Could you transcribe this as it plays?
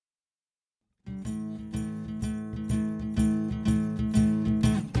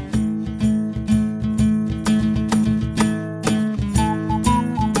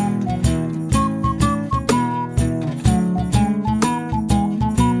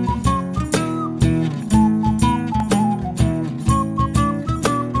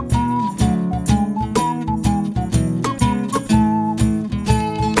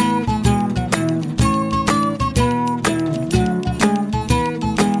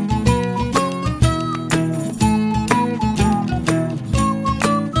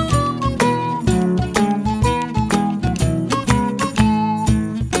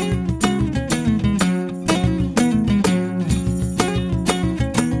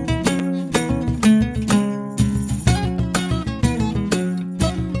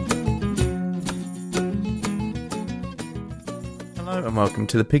welcome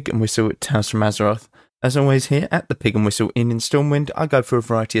to the Pig and Whistle Tales from Azeroth. As always here at the Pig and Whistle Inn in Stormwind, I go through a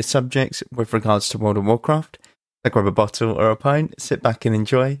variety of subjects with regards to World of Warcraft. I grab a bottle or a pint, sit back and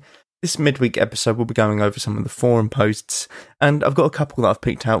enjoy. This midweek episode will be going over some of the forum posts, and I've got a couple that I've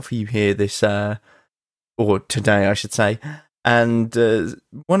picked out for you here or today I should say, and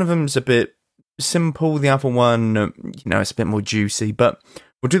one of them's a bit simple, the other one, it's a bit more juicy, but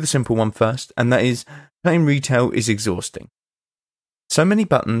we'll do the simple one first, and that is, playing retail is exhausting. So many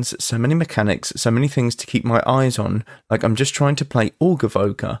buttons, so many mechanics, so many things to keep my eyes on, like I'm just trying to play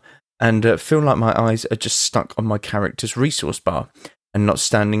Orgavoker, and feel like my eyes are just stuck on my character's resource bar, and not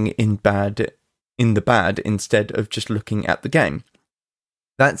standing in the bad instead of just looking at the game.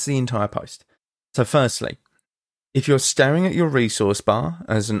 That's the entire post. So firstly, if you're staring at your resource bar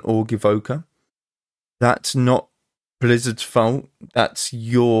as an Orgavoker, that's not Blizzard's fault, that's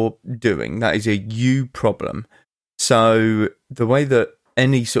your doing. That is a you problem. So the way that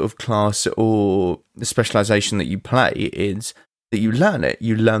any sort of class or the specialization that you play is that you learn it.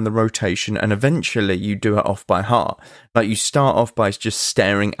 You learn the rotation and eventually you do it off by heart. Like you start off by just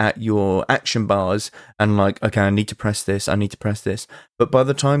staring at your action bars and like, okay, I need to press this, I need to press this. But by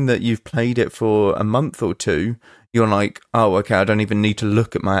the time that you've played it for a month or two, you're like, oh, okay, I don't even need to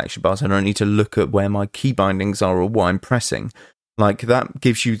look at my action bars. I don't need to look at where my key bindings are or what I'm pressing. Like that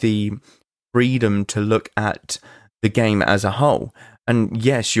gives you the freedom to look at the game as a whole. And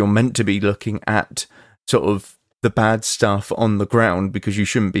yes, you're meant to be looking at sort of the bad stuff on the ground because you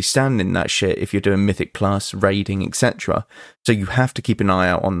shouldn't be standing that shit if you're doing Mythic Plus, raiding, etc. So you have to keep an eye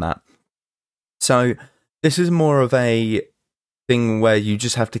out on that. So this is more of a thing where you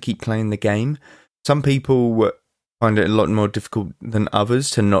just have to keep playing the game. Some people find it a lot more difficult than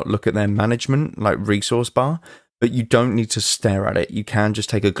others to not look at their management, like resource bar, but you don't need to stare at it. You can just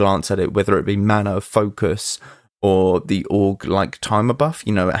take a glance at it, whether it be mana, focus, or the org like timer buff.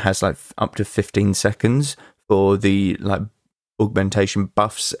 It has like up to 15 seconds for the like augmentation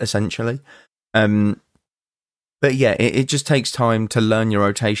buffs essentially. But yeah, it just takes time to learn your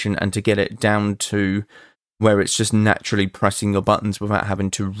rotation and to get it down to where it's just naturally pressing your buttons without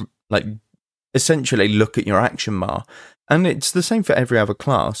having to like essentially look at your action bar. And it's the same for every other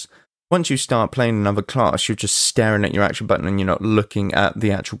class. Once you start playing another class, you're just staring at your action button and you're not looking at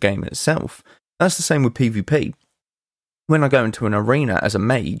the actual game itself. That's the same with PvP. When I go into an arena as a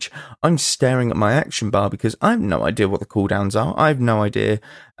mage, I'm staring at my action bar because I have no idea what the cooldowns are. I have no idea,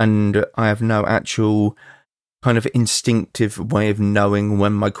 and I have no actual kind of instinctive way of knowing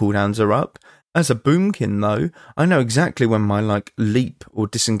when my cooldowns are up. As a boomkin, though, I know exactly when my leap or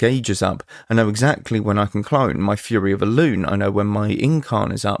disengage is up. I know exactly when I can clone my Fury of a Loon. I know when my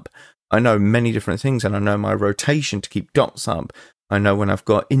Incarn is up. I know many different things, and I know my rotation to keep dots up. I know when I've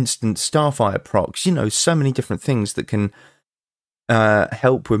got instant Starfire procs, so many different things that can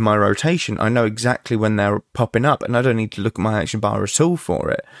help with my rotation. I know exactly when they're popping up, and I don't need to look at my action bar at all for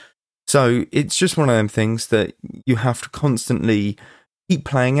it. So it's just one of them things that you have to constantly keep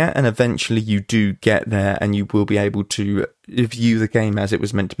playing at, and eventually you do get there, and you will be able to view the game as it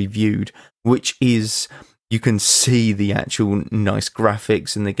was meant to be viewed, which is, you can see the actual nice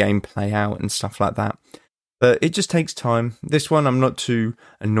graphics and the game play out and stuff like that. But it just takes time. This one I'm not too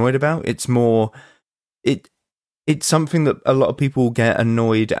annoyed about. It's more, it's something that a lot of people get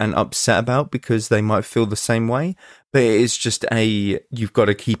annoyed and upset about because they might feel the same way. But it is just you've got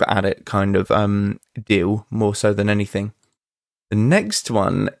to keep at it kind of deal, more so than anything. The next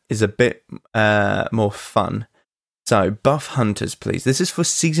one is a bit more fun. So, buff hunters, please. This is for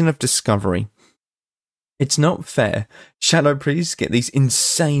Season of Discovery. It's not fair. Shadow Priests get these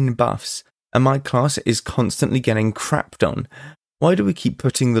insane buffs, and my class is constantly getting crapped on. Why do we keep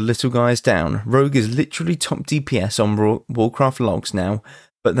putting the little guys down? Rogue is literally top DPS on Warcraft logs now,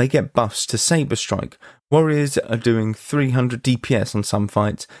 but they get buffs to Saber Strike. Warriors are doing 300 DPS on some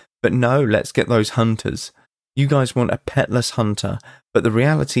fights, but no, let's get those hunters. You guys want a petless hunter, but the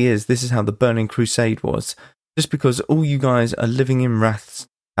reality is this is how the Burning Crusade was. Just because all you guys are living in Wrath's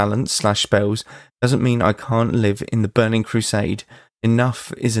talents/spells doesn't mean I can't live in the Burning Crusade.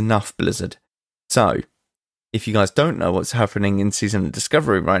 Enough is enough, Blizzard. So, if you guys don't know what's happening in Season of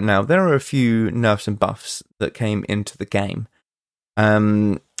Discovery right now, there are a few nerfs and buffs that came into the game.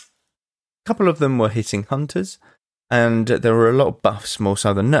 A couple of them were hitting hunters, and there were a lot of buffs more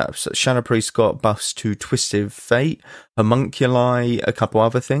so than nerfs. Shadow Priest got buffs to Twisted Fate, Homunculi, a couple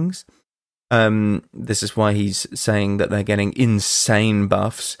other things. This is why he's saying that they're getting insane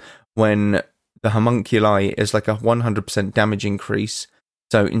buffs when the Homunculi is like a 100% damage increase.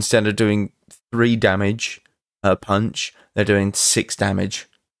 So instead of doing 3 damage per punch, they're doing 6 damage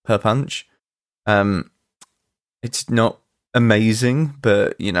per punch. It's not amazing,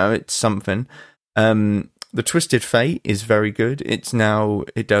 but it's something. The Twisted Fate is very good. It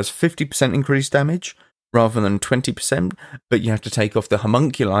does 50% increased damage rather than 20%, but you have to take off the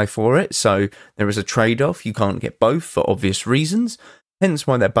homunculi for it, so there is a trade-off. You can't get both for obvious reasons, hence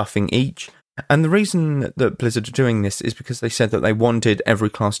why they're buffing each. And the reason that Blizzard are doing this is because they said that they wanted every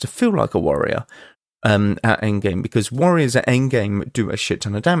class to feel like a warrior at endgame, because warriors at endgame do a shit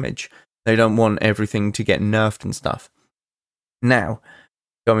ton of damage. They don't want everything to get nerfed and stuff. Now,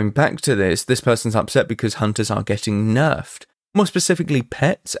 going back to this person's upset because hunters are getting nerfed. More specifically,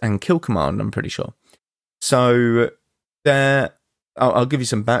 pets and kill command, I'm pretty sure. So, I'll give you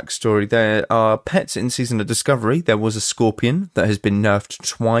some backstory. There are pets in Season of Discovery. There was a scorpion that has been nerfed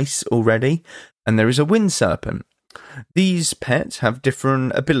twice already, and there is a wind serpent. These pets have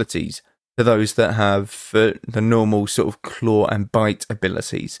different abilities to those that have the normal sort of claw and bite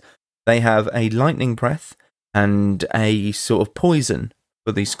abilities. They have a lightning breath and a sort of poison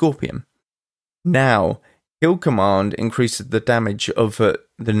for the scorpion. Now, kill command increases the damage of the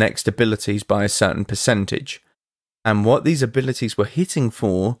next abilities by a certain percentage. And what these abilities were hitting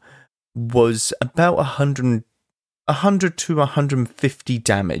for was about 100 to 150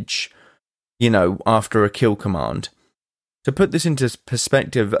 damage, after a kill command. To put this into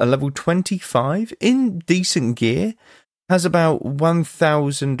perspective, a level 25 in decent gear has about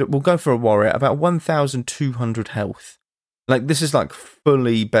 1,000, we'll go for a warrior, about 1,200 health. Like, this is like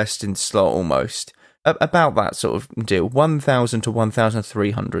fully best in slot almost. About that sort of deal. 1,000 to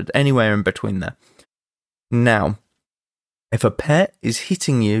 1,300, anywhere in between there. Now, if a pet is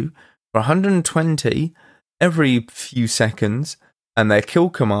hitting you for 120 every few seconds, and their kill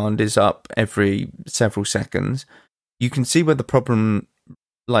command is up every several seconds, you can see where the problem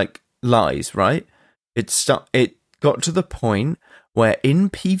lies, right? It got to the point where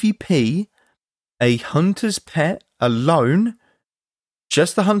in PvP, a hunter's pet alone,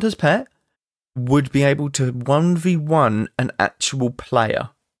 just the hunter's pet, would be able to 1v1 an actual player.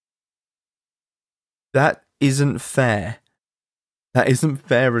 That isn't fair. That isn't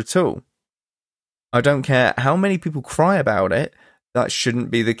fair at all. I don't care how many people cry about it, that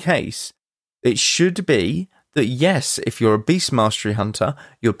shouldn't be the case. It should be that, yes, if you're a Beast Mastery Hunter,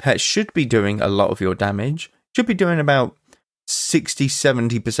 your pet should be doing a lot of your damage, should be doing about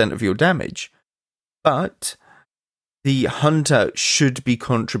 60-70% of your damage, but the hunter should be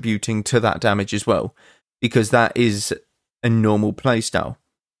contributing to that damage as well, because that is a normal playstyle.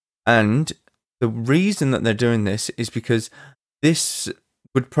 And the reason that they're doing this is because this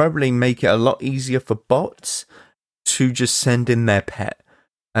would probably make it a lot easier for bots to just send in their pet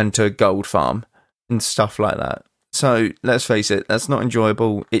and to gold farm and stuff like that. So let's face it, that's not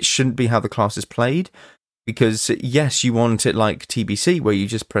enjoyable. It shouldn't be how the class is played, because yes, you want it like TBC where you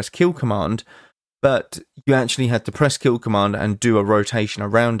just press kill command, but you actually had to press kill command and do a rotation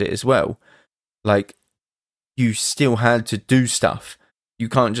around it as well. Like, you still had to do stuff. You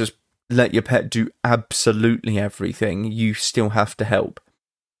can't just let your pet do absolutely everything. You still have to help.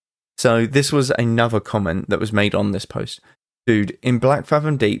 So this was another comment that was made on this post. Dude, in Black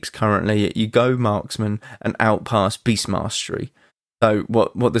Fathom Deeps currently, you go marksman and outpass beast mastery. So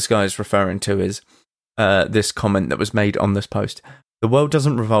what this guy is referring to is this comment that was made on this post. The world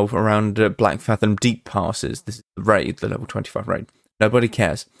doesn't revolve around Black Fathom Deep passes. This is the raid, the level 25 raid. Nobody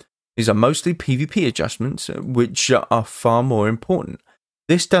cares. These are mostly PvP adjustments, which are far more important.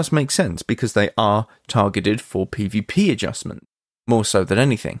 This does make sense because they are targeted for PvP adjustment, more so than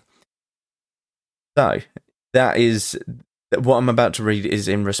anything. So, that is what I'm about to read is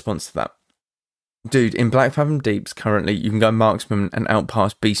in response to that. Dude, in Black Fathom Deeps currently, you can go marksman and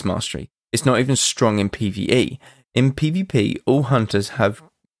outpass beast mastery. It's not even strong in PvE. In PvP, all hunters have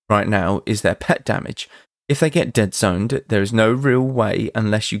right now is their pet damage. If they get dead zoned, there is no real way,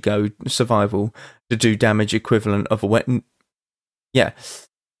 unless you go survival, to do damage equivalent of a wet... do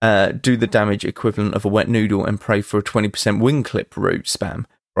the damage equivalent of a wet noodle and pray for a 20% wing clip route spam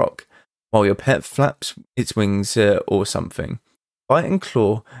proc, while your pet flaps its wings or something. Bite and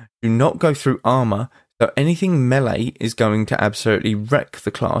claw do not go through armor, so anything melee is going to absolutely wreck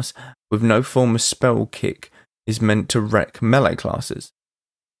the class, with no form of spell kick is meant to wreck melee classes.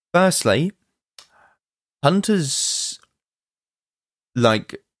 Firstly, hunters,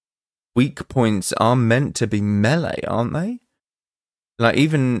 weak points are meant to be melee, aren't they? Like,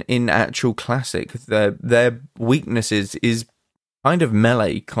 even in actual Classic, their weaknesses is kind of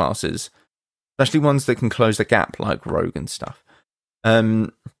melee classes, especially ones that can close the gap, like Rogue and stuff.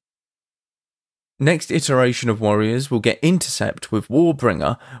 Next iteration of warriors will get Intercept with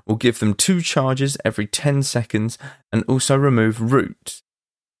Warbringer, will give them 2 charges every 10 seconds, and also remove Root.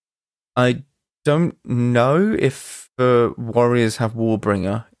 I don't know if warriors have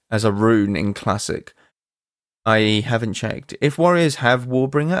Warbringer as a rune in Classic. I haven't checked. If warriors have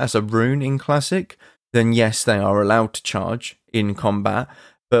Warbringer as a rune in Classic, then yes, they are allowed to charge in combat.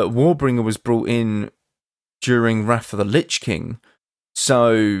 But Warbringer was brought in during Wrath of the Lich King,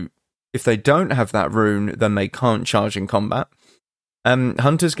 so if they don't have that rune, then they can't charge in combat.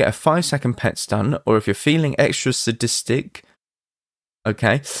 Hunters get a 5-second pet stun, or if you're feeling extra sadistic,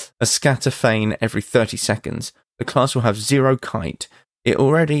 okay, a scatter feign every 30 seconds. The class will have 0 kite. It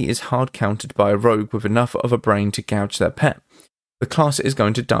already is hard countered by a rogue with enough of a brain to gouge their pet. The class is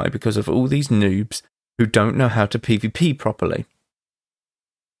going to die because of all these noobs who don't know how to PvP properly.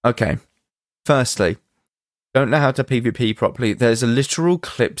 Okay, firstly, don't know how to PvP properly. There's literal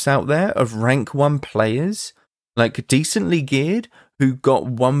clips out there of rank 1 players, like decently geared, who got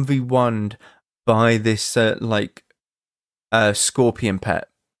 1v1'd by this scorpion pet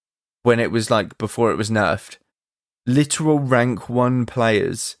when it was like before it was nerfed. Literal rank 1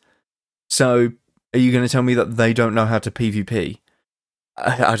 players. So are you going to tell me that they don't know how to PvP?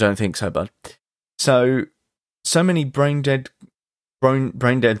 I don't think so, bud. So many brain deads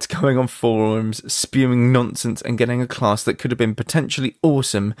going on forums, spewing nonsense and getting a class that could have been potentially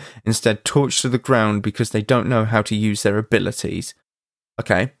awesome instead torched to the ground because they don't know how to use their abilities.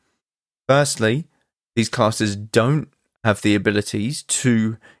 Okay, firstly, these classes don't have the abilities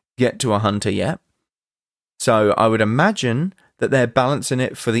to get to a hunter yet. So I would imagine that they're balancing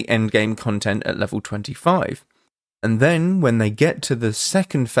it for the endgame content at level 25. And then when they get to the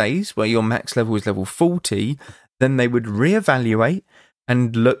second phase, where your max level is level 40, then they would reevaluate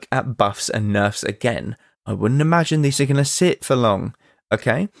and look at buffs and nerfs again. I wouldn't imagine these are going to sit for long,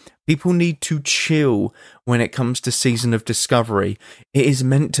 okay? People need to chill when it comes to Season of Discovery. It is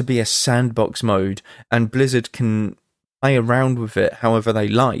meant to be a sandbox mode, and Blizzard can play around with it however they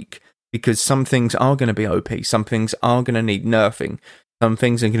like, because some things are going to be OP, some things are going to need nerfing, some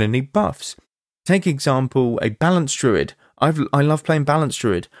things are going to need buffs. Take example, a Balanced Druid. I love playing Balanced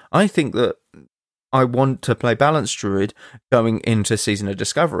Druid. I think that I want to play Balanced Druid going into Season of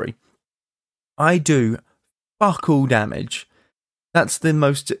Discovery. I do fuck all damage. That's the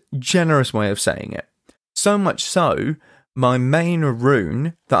most generous way of saying it. So much so, my main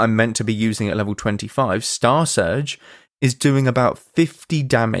rune that I'm meant to be using at level 25, Star Surge, is doing about 50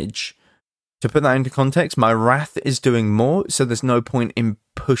 damage. To put that into context, my Wrath is doing more, so there's no point in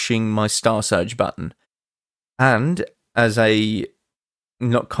pushing my Star Surge button. And as a,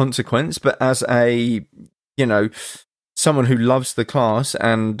 not consequence, but as a, someone who loves the class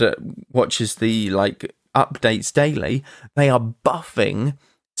and watches the, updates daily, they are buffing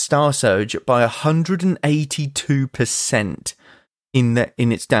Star Surge by 182%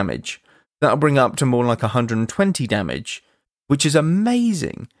 in its damage. That'll bring up to more like 120 damage, which is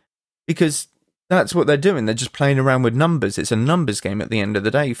amazing, because that's what they're doing. They're just playing around with numbers. It's a numbers game at the end of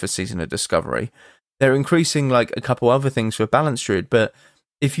the day for Season of Discovery. They're increasing a couple other things for Balanced Druid, but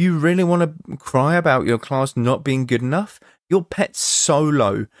if you really want to cry about your class not being good enough, your pet's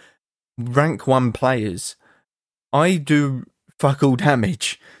solo, rank 1 players. I do fuck all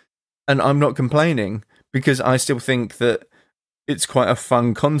damage, and I'm not complaining, because I still think that it's quite a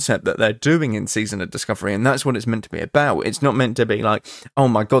fun concept that they're doing in Season of Discovery, and that's what it's meant to be about. It's not meant to be like, oh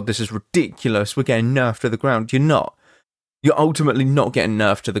my god, this is ridiculous, we're getting nerfed to the ground. You're not. You're ultimately not getting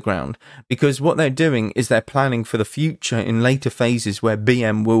nerfed to the ground, because what they're doing is they're planning for the future in later phases where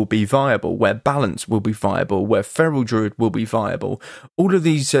BM will be viable, where Balance will be viable, where Feral Druid will be viable. All of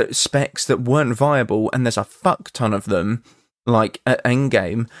these specs that weren't viable, and there's a fuck ton of them, like at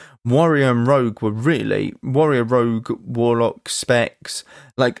endgame, Warrior and Rogue were really, Warrior, Rogue, Warlock specs,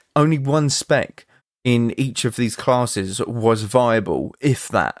 only one spec in each of these classes was viable, if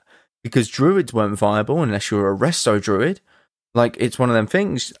that, because Druids weren't viable unless you were a Resto Druid. It's one of them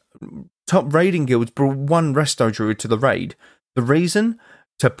things. Top raiding guilds brought one Resto Druid to the raid. The reason?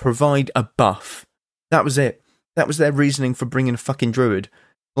 To provide a buff. That was it. That was their reasoning for bringing a fucking Druid.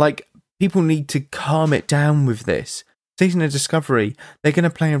 People need to calm it down with this. Season of Discovery, they're going to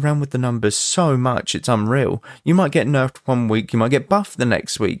play around with the numbers so much, it's unreal. You might get nerfed one week, you might get buffed the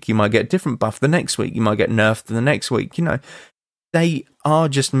next week, you might get a different buff the next week, you might get nerfed the next week, They are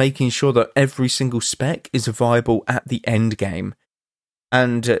just making sure that every single spec is viable at the end game.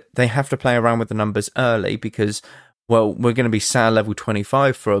 And they have to play around with the numbers early because, we're going to be SAR level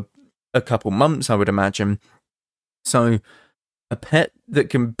 25 for a couple months, I would imagine. So, a pet that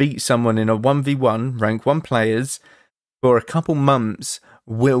can beat someone in a 1v1, rank 1 players, for a couple months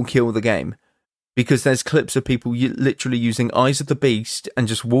will kill the game. Because there's clips of people literally using Eyes of the Beast and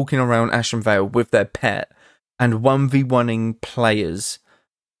just walking around Ashenvale with their pet and 1v1ing players.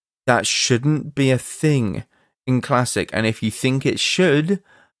 That shouldn't be a thing in Classic. And if you think it should,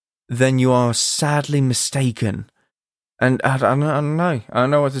 then you are sadly mistaken. And I don't know. I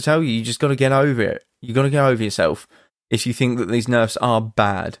don't know what to tell you. You just got to get over it. You got to get over yourself if you think that these nerfs are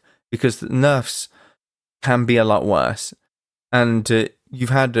bad, because the nerfs can be a lot worse. And you've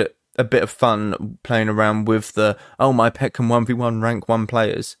had a bit of fun playing around with my pet can 1v1 rank 1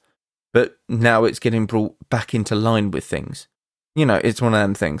 players, but now it's getting brought back into line with things. You know, it's one of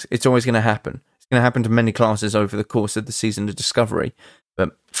them things. It's always going to happen. It's going to happen to many classes over the course of the season of Discovery.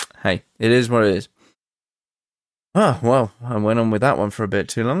 But hey, it is what it is. Oh, well, I went on with that one for a bit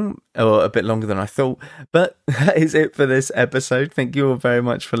too long, or a bit longer than I thought. But that is it for this episode. Thank you all very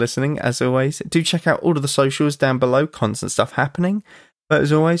much for listening. As always, do check out all of the socials down below. Constant stuff happening. But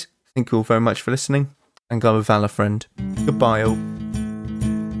as always, thank you all very much for listening. And go with Valor, friend. Goodbye, all.